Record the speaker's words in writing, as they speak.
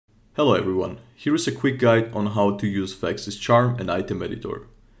Hello everyone, here is a quick guide on how to use Vex's charm and item editor.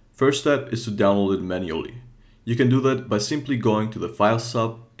 First step is to download it manually. You can do that by simply going to the Files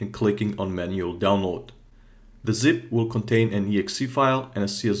tab and clicking on Manual Download. The zip will contain an exe file and a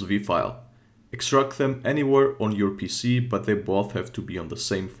CSV file. Extract them anywhere on your PC, but they both have to be on the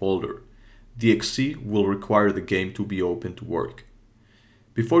same folder. The exe will require the game to be open to work.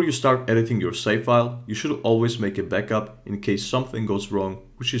 Before you start editing your save file, you should always make a backup in case something goes wrong,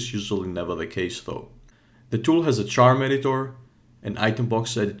 which is usually never the case though. The tool has a charm editor, an item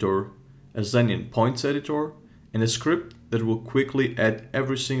box editor, a Xenian points editor, and a script that will quickly add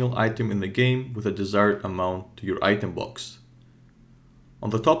every single item in the game with a desired amount to your item box. On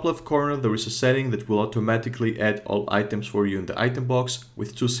the top left corner there is a setting that will automatically add all items for you in the item box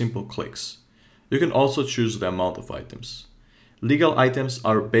with 2 simple clicks. You can also choose the amount of items. Legal items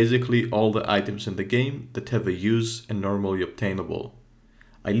are basically all the items in the game that have a use and normally obtainable.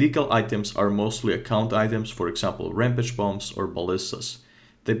 Illegal items are mostly account items, for example rampage bombs or ballistas.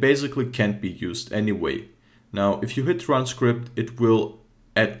 They basically can't be used anyway. Now if you hit run script, it will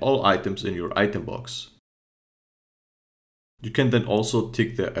add all items in your item box. You can then also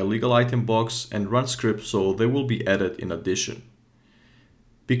tick the illegal item box and run script so they will be added in addition.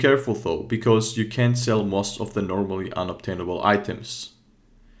 Be careful though, because you can't sell most of the normally unobtainable items.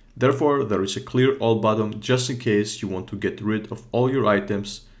 Therefore, there is a clear all button just in case you want to get rid of all your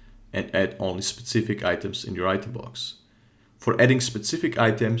items and add only specific items in your item box. For adding specific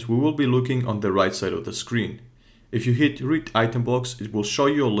items, we will be looking on the right side of the screen. If you hit read item box, it will show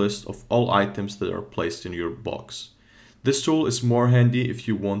you a list of all items that are placed in your box. This tool is more handy if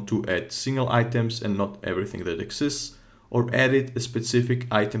you want to add single items and not everything that exists, or edit a specific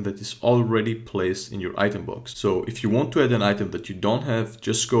item that is already placed in your item box. So if you want to add an item that you don't have,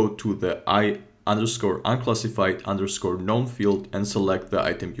 just go to the I_unclassified_known field and select the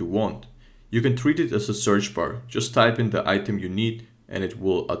item you want. You can treat it as a search bar. Just type in the item you need and it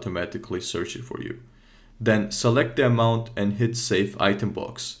will automatically search it for you. Then select the amount and hit save item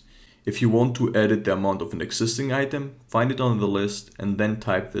box. If you want to edit the amount of an existing item, find it on the list and then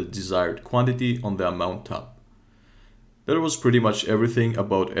type the desired quantity on the amount tab. That was pretty much everything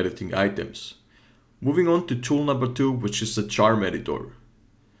about editing items. Moving on to tool number 2, which is the charm editor.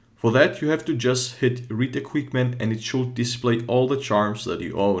 For that you have to just hit read equipment and it should display all the charms that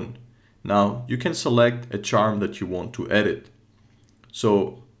you own. Now you can select a charm that you want to edit.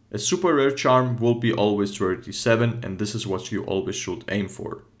 So a super rare charm will be always rarity 7 and this is what you always should aim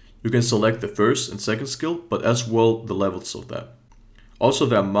for. You can select the first and second skill, but as well the levels of them. Also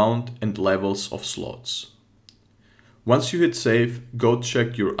the amount and levels of slots. Once you hit save, go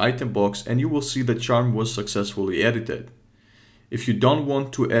check your item box and you will see the charm was successfully edited. If you don't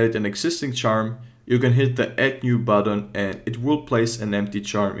want to edit an existing charm, you can hit the add new button and it will place an empty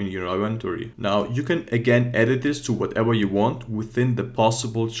charm in your inventory. Now you can again edit this to whatever you want within the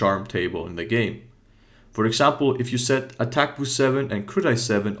possible charm table in the game. For example, if you set attack boost 7 and crit dice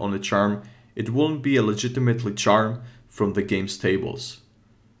 7 on a charm, it won't be a legitimately charm from the game's tables.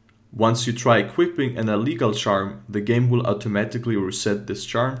 Once you try equipping an illegal charm, the game will automatically reset this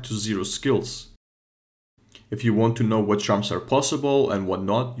charm to 0 skills. If you want to know what charms are possible and what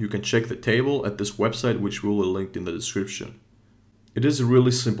not, you can check the table at this website, which we will link in the description. It is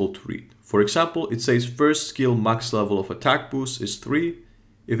really simple to read. For example, it says first skill max level of attack boost is 3.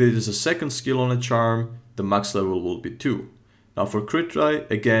 If it is a second skill on a charm, the max level will be 2. Now for crit die,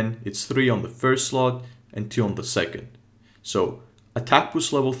 again, it's 3 on the first slot and 2 on the second. So attack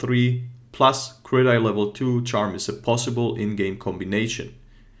boost level 3 plus crit die level 2 charm is a possible in-game combination.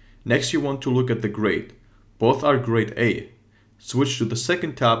 Next you want to look at the grade. Both are grade A. Switch to the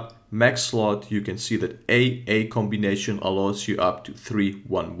second tab, max slot. You can see that A combination allows you up to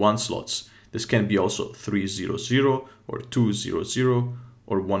 3-1-1 slots. This can be also 3-0-0 or 2-0-0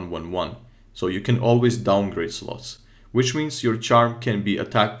 or 1-1-1. So you can always downgrade slots, which means your charm can be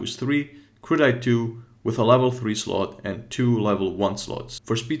attack boost 3, crit die 2, with a level 3 slot and 2 level 1 slots.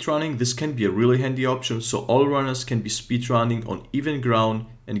 For speedrunning, this can be a really handy option, so all runners can be speedrunning on even ground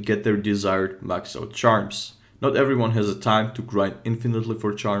and get their desired maxed out charms. Not everyone has the time to grind infinitely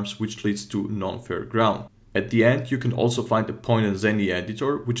for charms, which leads to non-fair ground. At the end, you can also find a point and Xenia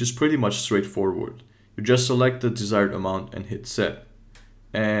editor, which is pretty much straightforward. You just select the desired amount and hit set.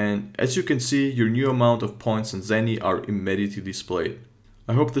 And as you can see, your new amount of points and Xenia are immediately displayed.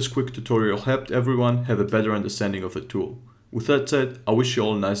 I hope this quick tutorial helped everyone have a better understanding of the tool. With that said, I wish you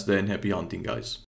all a nice day and happy hunting, guys.